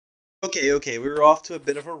Okay, we were off to a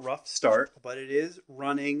bit of a rough start, but it is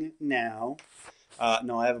running now.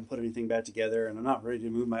 No, I haven't put anything back together, and I'm not ready to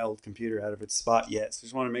move my old computer out of its spot yet, so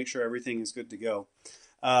just want to make sure everything is good to go.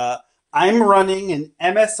 Uh, I'm running an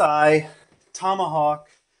MSi Tomahawk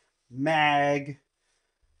Mag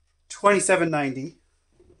 2790,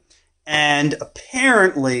 and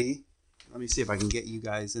apparently, let me see if I can get you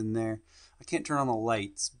guys in there. I can't turn on the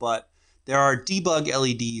lights, but there are debug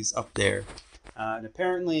LEDs up there. And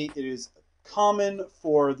apparently it is common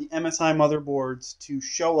for the MSi motherboards to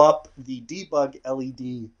show up the debug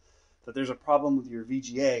LED that there's a problem with your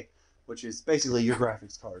VGA, which is basically your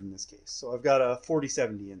graphics card in this case. So I've got a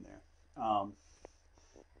 4070 in there.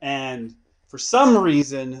 And for some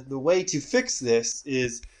reason, the way to fix this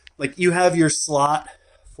is like you have your slot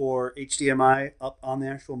for HDMI up on the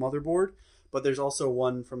actual motherboard, but there's also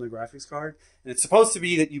one from the graphics card. And it's supposed to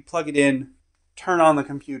be that you plug it in, turn on the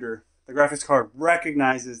computer, the graphics card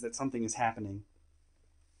recognizes that something is happening,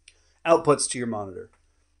 outputs to your monitor.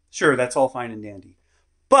 Sure, that's all fine and dandy.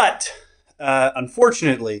 But,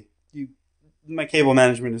 unfortunately, my cable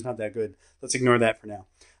management is not that good. Let's ignore that for now.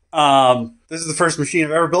 This is the first machine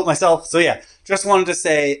I've ever built myself. So yeah, just wanted to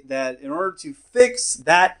say that in order to fix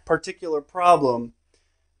that particular problem,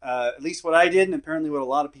 at least what I did, and apparently what a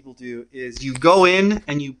lot of people do, is you go in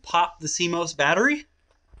and you pop the CMOS battery.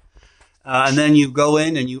 And then you go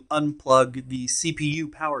in and you unplug the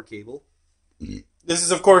CPU power cable. This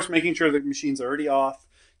is, of course, making sure the machine's already off.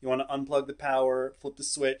 You want to unplug the power, flip the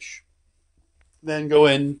switch, then go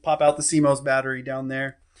in, pop out the CMOS battery down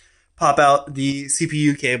there, pop out the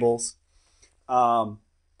CPU cables, hold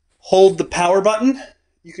the power button.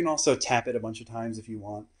 You can also tap it a bunch of times if you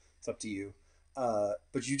want. It's up to you.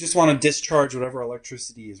 But you just want to discharge whatever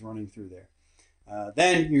electricity is running through there.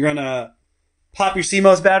 Then you're going to pop your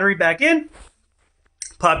CMOS battery back in,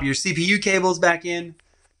 pop your CPU cables back in,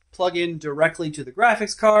 plug in directly to the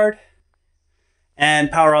graphics card, and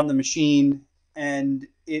power on the machine, and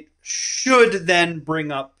it should then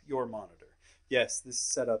bring up your monitor. Yes, this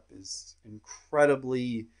setup is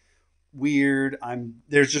incredibly weird.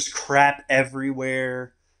 There's just crap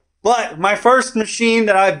everywhere. But my first machine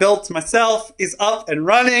that I built myself is up and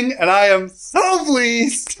running, and I am so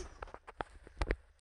pleased.